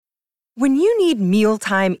When you need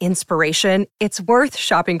mealtime inspiration, it's worth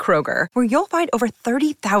shopping Kroger, where you'll find over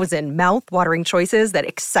 30,000 mouth-watering choices that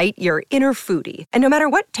excite your inner foodie. And no matter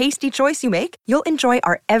what tasty choice you make, you'll enjoy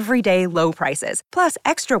our everyday low prices, plus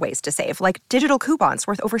extra ways to save, like digital coupons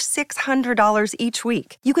worth over $600 each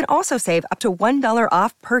week. You can also save up to $1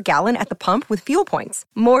 off per gallon at the pump with fuel points.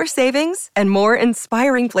 More savings and more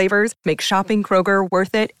inspiring flavors make shopping Kroger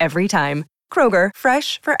worth it every time. Kroger,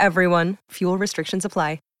 fresh for everyone. Fuel restrictions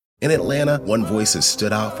apply. In Atlanta, one voice has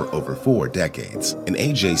stood out for over 4 decades. An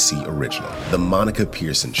AJC original, The Monica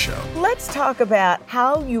Pearson Show. Let's talk about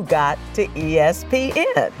how you got to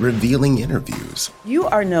ESPN. Revealing interviews. You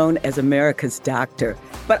are known as America's doctor,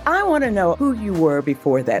 but I want to know who you were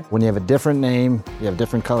before that. When you have a different name, you have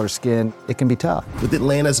different color skin, it can be tough. With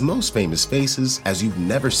Atlanta's most famous faces as you've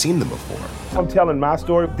never seen them before. I'm telling my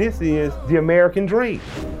story. This is the American dream.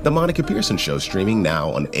 The Monica Pearson Show, streaming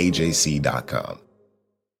now on AJC.com.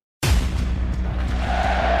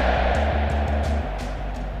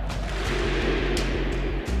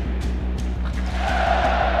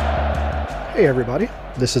 Hey everybody,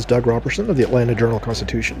 this is Doug Robertson of the Atlanta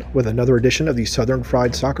Journal-Constitution with another edition of the Southern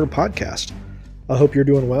Fried Soccer Podcast. I hope you're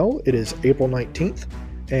doing well. It is April 19th,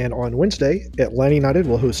 and on Wednesday, Atlanta United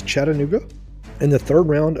will host Chattanooga in the third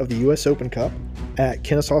round of the U.S. Open Cup at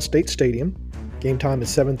Kennesaw State Stadium. Game time is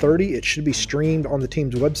 7:30. It should be streamed on the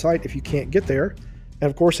team's website if you can't get there. And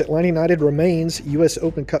of course, Atlanta United remains U.S.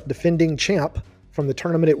 Open Cup defending champ from the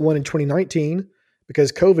tournament it won in 2019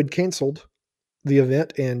 because COVID canceled the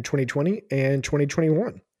event in 2020 and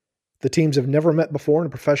 2021. The teams have never met before in a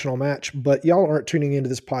professional match, but y'all aren't tuning into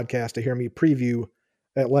this podcast to hear me preview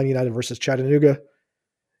Atlanta United versus Chattanooga.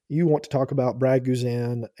 You want to talk about Brad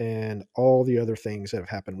Guzan and all the other things that have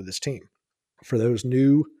happened with this team. For those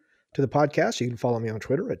new to the podcast, you can follow me on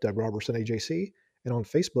Twitter at Doug Robertson AJC and on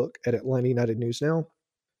Facebook at Atlanta United News Now.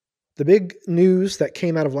 The big news that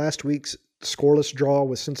came out of last week's scoreless draw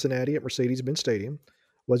with Cincinnati at Mercedes-Benz Stadium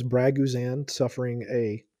was Brad Guzan suffering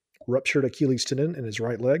a ruptured Achilles tendon in his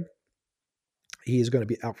right leg. He is going to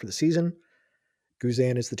be out for the season.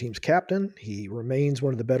 Guzan is the team's captain. He remains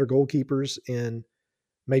one of the better goalkeepers in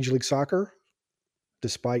Major League Soccer,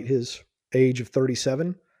 despite his age of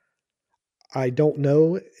 37. I don't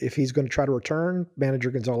know if he's going to try to return.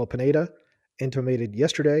 Manager Gonzalo Pineda intimated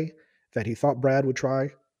yesterday that he thought Brad would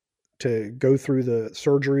try to go through the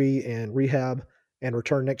surgery and rehab and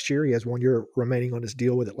return next year. He has 1 year remaining on his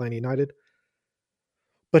deal with Atlanta United.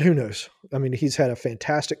 But who knows? I mean, he's had a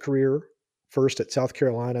fantastic career, first at South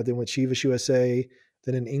Carolina, then with Chivas USA,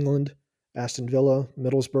 then in England, Aston Villa,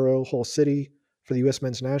 Middlesbrough, Hull City for the U.S.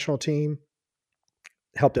 men's national team.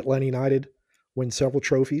 Helped Atlanta United win several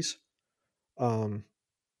trophies.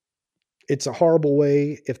 It's a horrible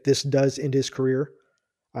way if this does end his career.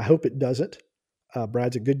 I hope it doesn't.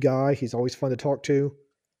 Brad's a good guy. He's always fun to talk to.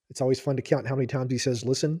 It's always fun to count how many times he says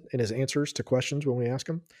listen in his answers to questions when we ask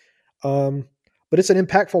him. But it's an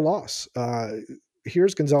impactful loss.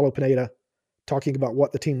 Here's Gonzalo Pineda talking about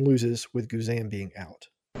what the team loses with Guzan being out.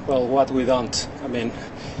 Well, what we don't. I mean,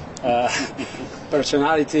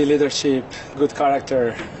 personality, leadership, good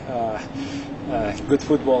character, good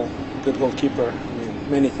football, good goalkeeper. I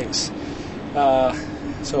mean, many things.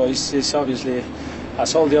 So he's obviously,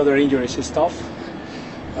 as all the other injuries, it's tough.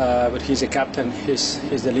 But he's a captain,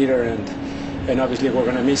 he's the leader, and obviously we're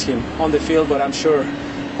going to miss him on the field, but I'm sure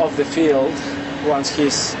off the field, once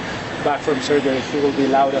he's back from surgery, he will be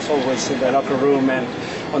loud as always in the locker room and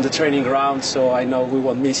on the training ground, so I know we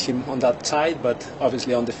won't miss him on that side, but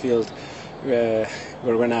obviously on the field,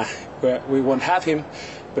 we won't have him.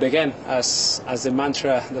 But again, as the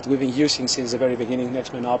mantra that we've been using since the very beginning,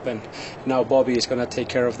 next man up, and now Bobby is going to take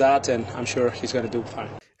care of that, and I'm sure he's going to do fine.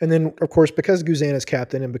 And then, of course, because Guzan is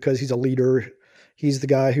captain and because he's a leader, he's the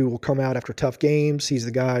guy who will come out after tough games. He's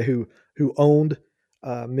the guy who owned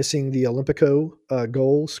missing the Olympico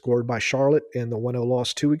goal scored by Charlotte in the 1-0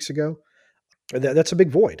 loss 2 weeks ago. That's a big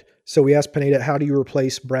void. So we asked Pineda, how do you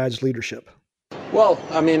replace Brad's leadership? Well,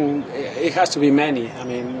 I mean, it has to be many. I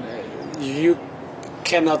mean, you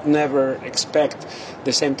cannot never expect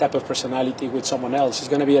the same type of personality with someone else. It's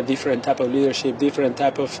going to be a different type of leadership, different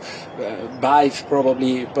type of vibe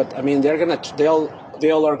probably. But I mean, they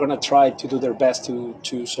all are going to try to do their best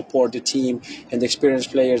to support the team and the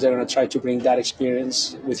experienced players. They're going to try to bring that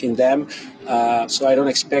experience within them. So I don't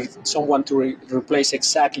expect someone to replace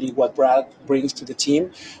exactly what Brad brings to the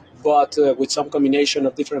team. But with some combination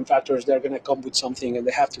of different factors, they're going to come with something, and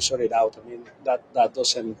they have to sort it out. I mean, that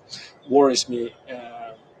doesn't worries me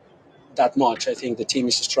that much. I think the team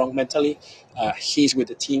is strong mentally. He's with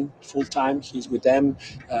the team full time. He's with them.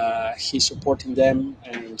 He's supporting them,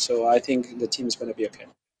 and so I think the team is going to be okay.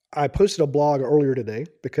 I posted a blog earlier today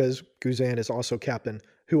because Guzan is also captain,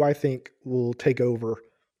 who I think will take over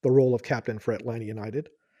the role of captain for Atlanta United.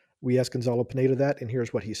 We asked Gonzalo Pineda that, and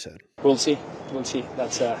here's what he said. We'll see. We'll see.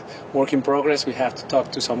 That's a work in progress. We have to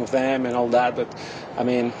talk to some of them and all that. But, I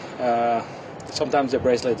mean, sometimes the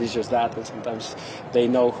bracelet is just that, and sometimes they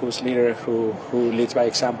know who's leader, who leads by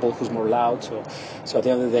example, who's more loud. So at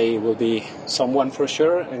the end of the day, it will be someone for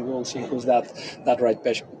sure, and we'll see who's that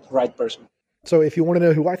right person. So if you want to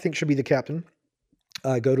know who I think should be the captain,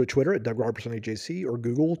 go to Twitter at Doug Robertson AJC or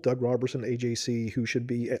Google Doug Robertson AJC, who should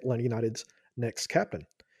be Atlanta United's next captain.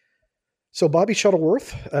 So Bobby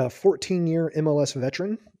Shuttleworth, a 14-year MLS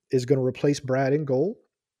veteran, is going to replace Brad in goal.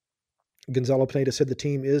 Gonzalo Pineda said the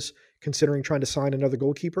team is considering trying to sign another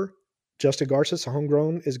goalkeeper. Justin Garces, a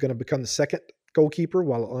homegrown, is going to become the second goalkeeper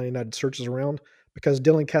while Atlanta United searches around because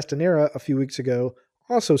Dylan Castanera a few weeks ago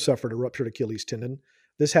also suffered a ruptured Achilles tendon.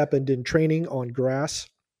 This happened in training on grass,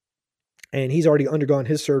 and he's already undergone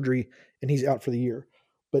his surgery, and he's out for the year.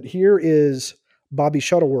 But here is Bobby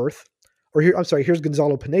Shuttleworth, here's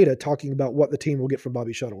Gonzalo Pineda talking about what the team will get from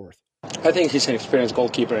Bobby Shuttleworth. I think he's an experienced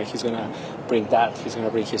goalkeeper, and he's going to bring that. He's going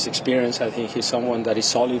to bring his experience. I think he's someone that is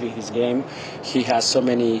solid in his game. He has so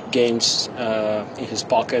many games in his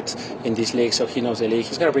pocket in this league, so he knows the league.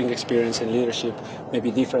 He's going to bring experience and leadership, maybe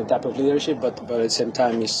different type of leadership, but at the same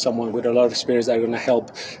time, he's someone with a lot of experience that are going to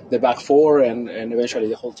help the back four and eventually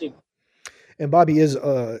the whole team. And Bobby he's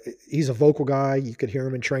a vocal guy. You could hear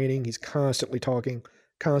him in training. He's constantly talking,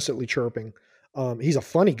 constantly chirping. He's a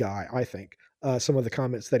funny guy, I think. Some of the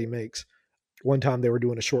comments that he makes. One time they were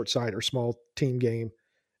doing a short side or small team game,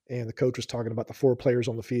 and the coach was talking about the 4 players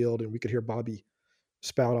on the field, and we could hear Bobby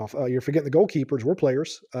spout off, you're forgetting the goalkeepers. We're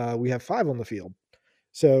players. We have 5 on the field.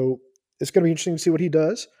 So it's going to be interesting to see what he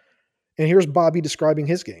does. And here's Bobby describing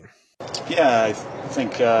his game. Yeah, I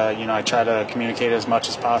think, I try to communicate as much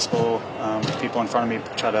as possible with people in front of me,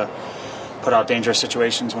 try to put out dangerous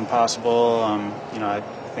situations when possible.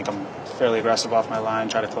 I think I'm fairly aggressive off my line,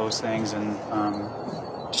 try to close things, and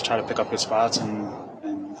just try to pick up good spots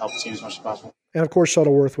and help the team as much as possible. And, of course,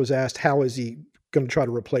 Shuttleworth was asked, how is he going to try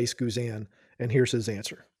to replace Guzan? And here's his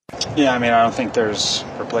answer. Yeah, I don't think there's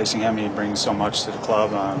replacing him. He brings so much to the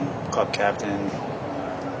club, club captain.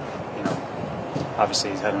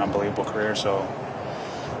 Obviously he's had an unbelievable career, so,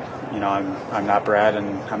 I'm not Brad, and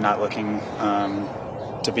I'm not looking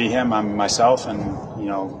to be him. I'm myself, and,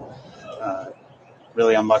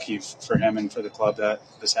 really unlucky for him and for the club that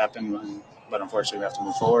this happened, but unfortunately we have to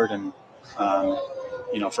move forward. And,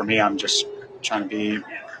 for me, I'm just trying to be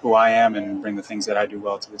who I am and bring the things that I do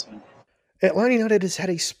well to the team. Atlanta United has had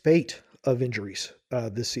a spate of injuries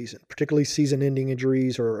this season, particularly season-ending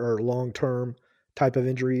injuries or long-term type of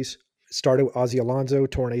injuries. It started with Ozzy Alonso,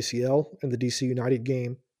 torn ACL in the DC United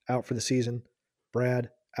game, out for the season. Brad,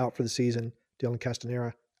 out for the season. Dylan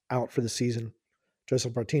Castanera, out for the season.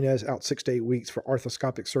 Joseph Martinez, out 6 to 8 weeks for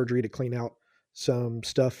arthroscopic surgery to clean out some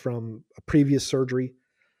stuff from a previous surgery.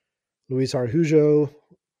 Luis Araujo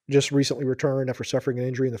just recently returned after suffering an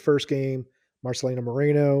injury in the first game. Marcelino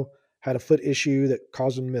Moreno had a foot issue that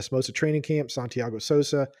caused him to miss most of training camp. Santiago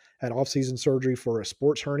Sosa had off-season surgery for a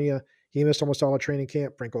sports hernia. He missed almost all of training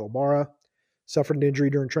camp. Franco Ibarra suffered an injury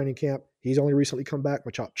during training camp. He's only recently come back.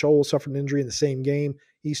 Machop Chol suffered an injury in the same game.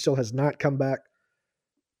 He still has not come back.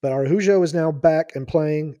 But Araujo is now back and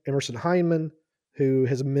playing. Emerson Hyndman, who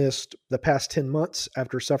has missed the past 10 months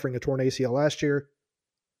after suffering a torn ACL last year,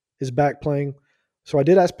 is back playing. So I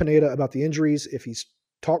did ask Pineda about the injuries, if he's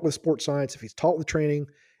talked with sports science, if he's talked with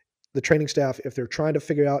the training staff, if they're trying to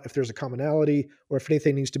figure out if there's a commonality or if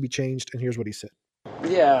anything needs to be changed. And here's what he said.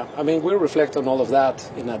 Yeah, we reflect on all of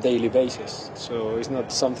that in a daily basis. So it's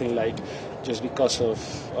not something like just because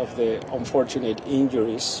of the unfortunate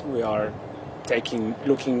injuries we are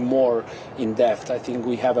looking more in depth. I think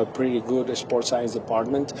we have a pretty good sports science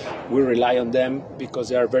department. We rely on them because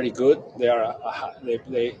they are very good.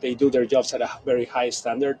 They do their jobs at a very high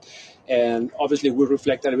standard, and obviously we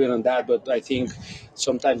reflect a little bit on that. But I think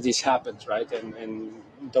sometimes this happens, right? And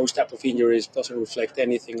those type of injuries doesn't reflect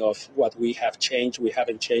anything of what we have changed. We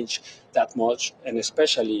haven't changed that much, and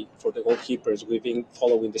especially for the goalkeepers, we've been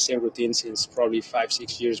following the same routine since probably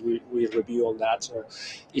 5-6 years. We review all that, so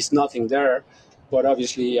it's nothing there. But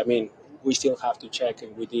obviously, we still have to check,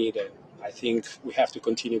 and we did. And I think we have to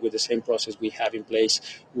continue with the same process we have in place.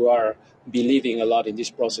 We are believing a lot in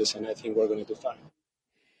this process, and I think we're going to do fine.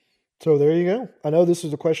 So there you go. I know this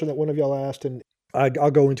is a question that one of y'all asked, and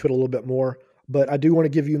I'll go into it a little bit more. But I do want to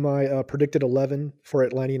give you my predicted 11 for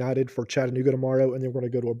Atlanta United for Chattanooga tomorrow, and then we're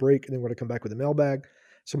going to go to a break, and then we're going to come back with a mailbag.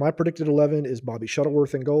 So my predicted 11 is Bobby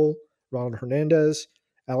Shuttleworth in goal, Ronald Hernandez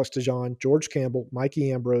Alex DeJean, George Campbell,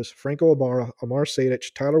 Mikey Ambrose, Franco Ibarra, Amar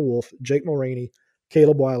Sadich, Tyler Wolf, Jake Mulroney,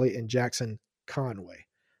 Caleb Wiley, and Jackson Conway.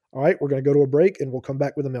 All right, we're going to go to a break, and we'll come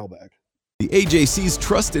back with a mailbag. The AJC's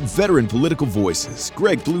trusted veteran political voices,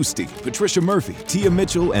 Greg Bluestein, Patricia Murphy, Tia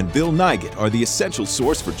Mitchell, and Bill Nygaard, are the essential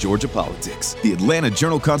source for Georgia politics. The Atlanta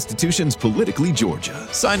Journal-Constitution's Politically Georgia.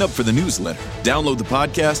 Sign up for the newsletter, download the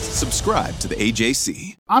podcast, subscribe to the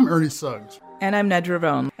AJC. I'm Ernie Suggs. And I'm Nedra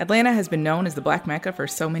Ravone. Atlanta has been known as the Black Mecca for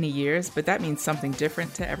so many years, but that means something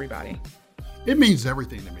different to everybody. It means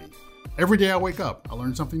everything to me. Every day I wake up, I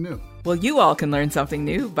learn something new. Well, you all can learn something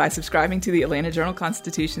new by subscribing to the Atlanta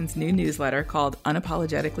Journal-Constitution's new newsletter called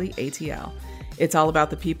Unapologetically ATL. It's all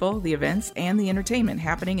about the people, the events, and the entertainment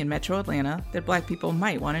happening in Metro Atlanta that Black people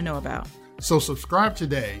might want to know about. So subscribe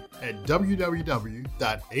today at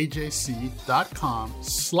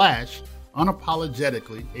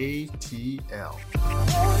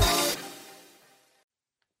www.ajc.com/unapologeticallyatl.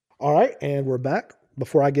 All right, and we're back.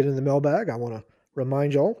 Before I get into the mailbag, I want to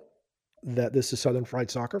remind y'all that this is Southern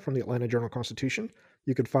Fried Soccer from the Atlanta Journal-Constitution.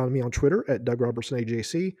 You can find me on Twitter at Doug Robertson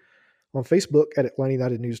AJC, on Facebook at Atlanta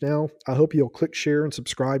United News Now. I hope you'll click, share, and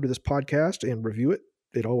subscribe to this podcast and review it.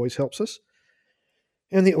 It always helps us.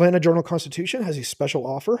 And the Atlanta Journal-Constitution has a special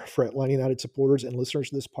offer for Atlanta United supporters and listeners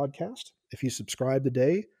to this podcast. If you subscribe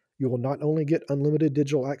today, you will not only get unlimited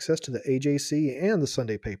digital access to the AJC and the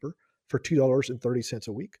Sunday paper for $2.30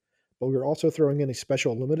 a week, but we're also throwing in a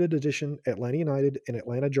special limited edition Atlanta United and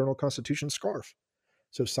Atlanta Journal-Constitution scarf.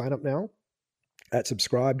 So sign up now at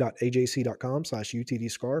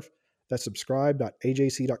subscribe.ajc.com/UTD-scarf. That's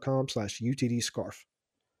subscribe.ajc.com/UTD-scarf.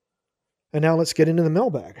 And now let's get into the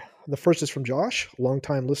mailbag. The first is from Josh,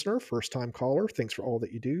 longtime listener, first-time caller. Thanks for all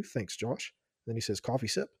that you do. Thanks, Josh. Then he says, coffee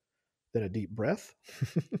sip, then a deep breath.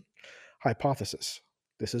 Hypothesis.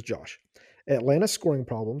 This is Josh. Atlanta's scoring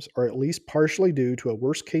problems are at least partially due to a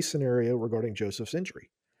worst-case scenario regarding Joseph's injury.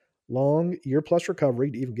 Long, year-plus recovery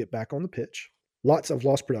to even get back on the pitch. Lots of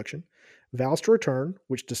lost production. Vows to return,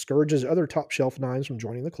 which discourages other top-shelf nines from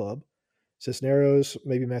joining the club. Cisneros,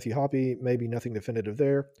 maybe Matthew Hoppe, maybe nothing definitive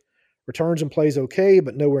there. Returns and plays okay,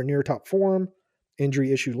 but nowhere near top form.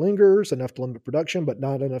 Injury issue lingers, enough to limit production, but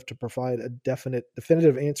not enough to provide a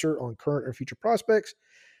definitive answer on current or future prospects.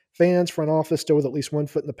 Fans, front office, still with at least one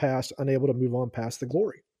foot in the past, unable to move on past the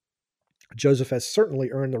glory. Joseph has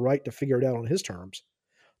certainly earned the right to figure it out on his terms.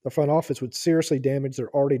 The front office would seriously damage their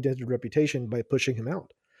already dented reputation by pushing him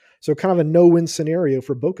out. So kind of a no-win scenario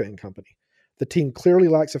for Boca and company. The team clearly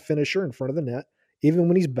lacks a finisher in front of the net. Even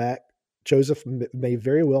when he's back, Joseph may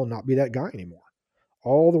very well not be that guy anymore.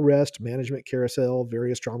 All the rest, management carousel,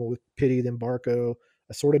 various drama with Pitti, then Barco,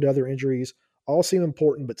 assorted other injuries, all seem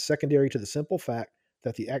important but secondary to the simple fact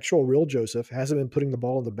that the actual real Joseph hasn't been putting the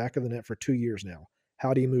ball in the back of the net for 2 years now.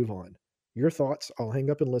 How do you move on? Your thoughts. I'll hang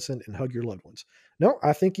up and listen and hug your loved ones. No,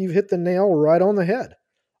 I think you've hit the nail right on the head.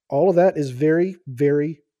 All of that is very,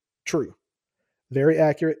 very true. Very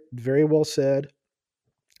accurate, very well said,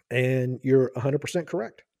 and you're 100%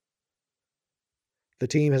 correct. The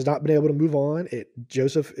team has not been able to move on.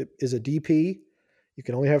 Joseph is a DP. You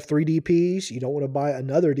can only have 3 DPs. You don't want to buy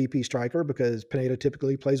another DP striker because Pineda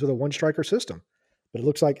typically plays with a one-striker system. But it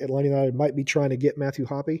looks like Atlanta United might be trying to get Matthew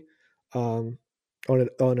Hoppe on an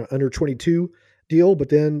under-22 deal. But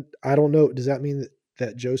then, I don't know, does that mean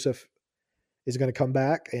that Joseph is going to come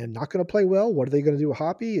back and not going to play well? What are they going to do with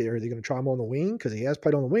Hoppe? Are they going to try him on the wing? Because he has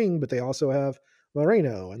played on the wing, but they also have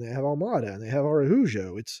Moreno, and they have Almada, and they have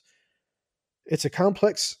Araujo. It's a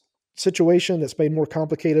complex situation that's made more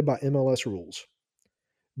complicated by MLS rules.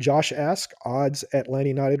 Josh asks, odds Atlanta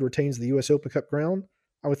United retains the U.S. Open Cup crown?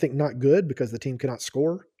 I would think not good because the team cannot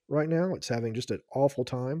score right now. It's having just an awful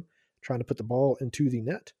time trying to put the ball into the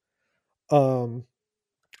net.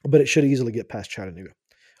 But it should easily get past Chattanooga.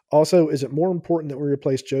 Also, is it more important that we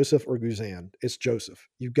replace Joseph or Guzan? It's Joseph.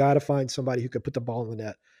 You've got to find somebody who could put the ball in the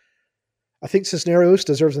net. I think Cisneros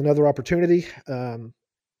deserves another opportunity.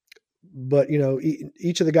 But,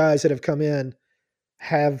 each of the guys that have come in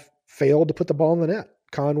have failed to put the ball in the net.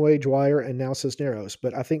 Conway, Dwyer, and now Cisneros.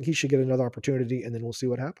 But I think he should get another opportunity, and then we'll see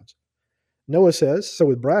what happens. Noah says, so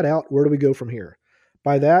with Brad out, where do we go from here?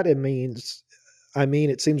 By that,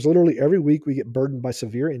 it seems literally every week we get burdened by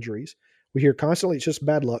severe injuries. We hear constantly it's just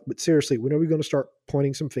bad luck, but seriously, when are we going to start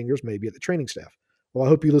pointing some fingers maybe at the training staff? Well, I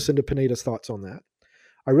hope you listen to Pineda's thoughts on that.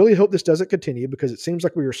 I really hope this doesn't continue because it seems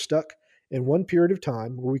like we are stuck in one period of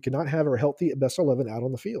time where we cannot have our healthy best 11 out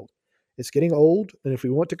on the field. It's getting old, and if we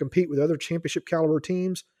want to compete with other championship caliber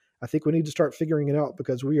teams, I think we need to start figuring it out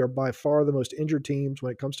because we are by far the most injured teams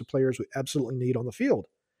when it comes to players we absolutely need on the field.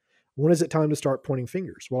 When is it time to start pointing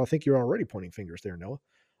fingers? Well, I think you're already pointing fingers there, Noah.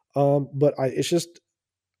 But it's just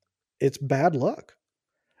it's bad luck.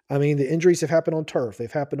 I mean, the injuries have happened on turf.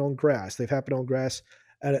 They've happened on grass. They've happened on grass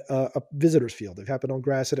at a visitor's field. They've happened on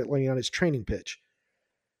grass at Atlanta United's training pitch.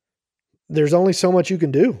 There's only so much you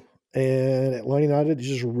can do. And Atlanta United is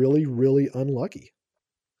just really, really unlucky.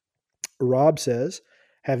 Rob says,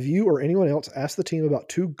 have you or anyone else asked the team about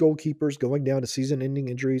 2 goalkeepers going down to season-ending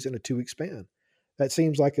injuries in a 2-week span? That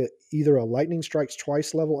seems like either a lightning strikes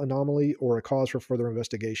twice level anomaly or a cause for further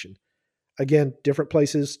investigation. Again, different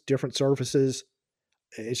places, different surfaces.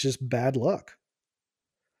 It's just bad luck.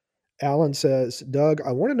 Alan says, Doug,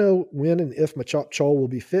 I want to know when and if Machop Chol will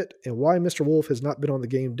be fit and why Mr. Wolf has not been on the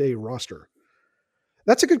game day roster.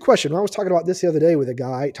 That's a good question. I was talking about this the other day with a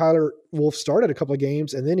guy. Tyler Wolf started a couple of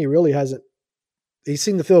games, and then he really hasn't. He's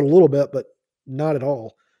seen the field a little bit, but not at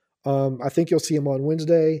all. I think you'll see him on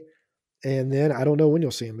Wednesday, and then I don't know when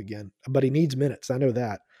you'll see him again. But he needs minutes. I know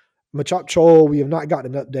that. Machop Chol, we have not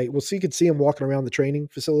gotten an update. We'll see. You could see him walking around the training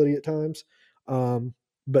facility at times,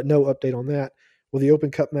 but no update on that. Will the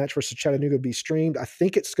Open Cup match versus Chattanooga be streamed? I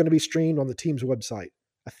think it's going to be streamed on the team's website.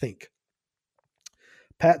 I think.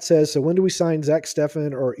 Pat says, so when do we sign Zach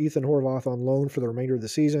Steffen or Ethan Horvath on loan for the remainder of the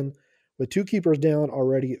season? With 2 keepers down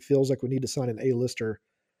already, it feels like we need to sign an A-lister.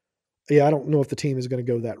 Yeah, I don't know if the team is going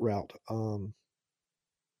to go that route.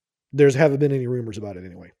 There haven't been any rumors about it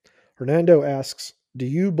anyway. Hernando asks, do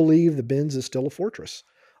you believe the Benz is still a fortress?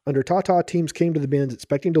 Under Tata, teams came to the Benz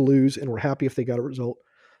expecting to lose and were happy if they got a result.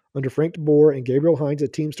 Under Frank DeBoer and Gabriel Hines, the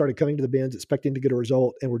team started coming to the Benz expecting to get a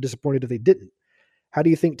result and were disappointed if they didn't. How do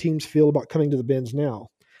you think teams feel about coming to the Benz now?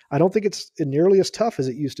 I don't think it's nearly as tough as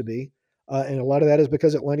it used to be. And a lot of that is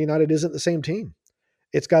because Atlanta United isn't the same team.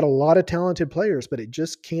 It's got a lot of talented players, but it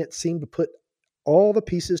just can't seem to put all the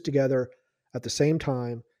pieces together at the same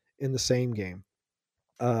time in the same game.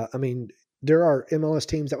 I mean, there are MLS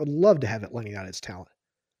teams that would love to have Atlanta United's talent.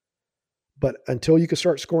 But until you can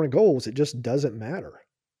start scoring goals, it just doesn't matter.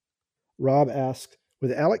 Rob asks,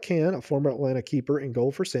 with Alec Can, a former Atlanta keeper, in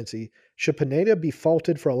goal for Cincy, should Pineda be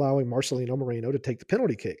faulted for allowing Marcelino Moreno to take the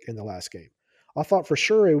penalty kick in the last game? I thought for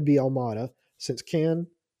sure it would be Almada, since Can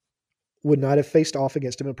would not have faced off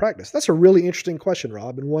against him in practice. That's a really interesting question,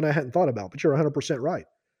 Rob, and one I hadn't thought about, but you're 100% right.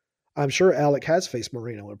 I'm sure Alec has faced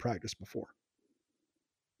Moreno in practice before.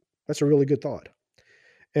 That's a really good thought.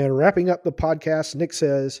 And wrapping up the podcast, Nick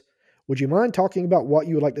says, would you mind talking about what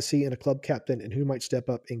you would like to see in a club captain and who might step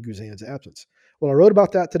up in Guzan's absence? Well, I wrote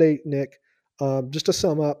about that today, Nick. Just to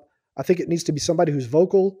sum up, I think it needs to be somebody who's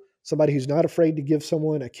vocal, somebody who's not afraid to give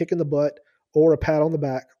someone a kick in the butt or a pat on the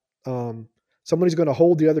back. Someone who's going to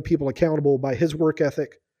hold the other people accountable by his work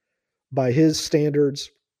ethic, by his standards,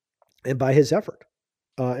 and by his effort.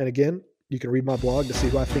 And again, you can read my blog to see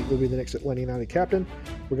who I think will be the next Atlanta United captain.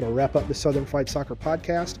 We're going to wrap up the Southern Fried Soccer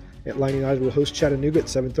podcast. Atlanta United will host Chattanooga at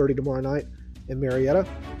 7:30 tomorrow night in Marietta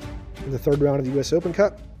in the 3rd round of the U.S. Open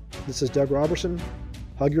Cup. This is Doug Robertson.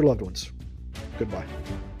 Hug your loved ones. Goodbye.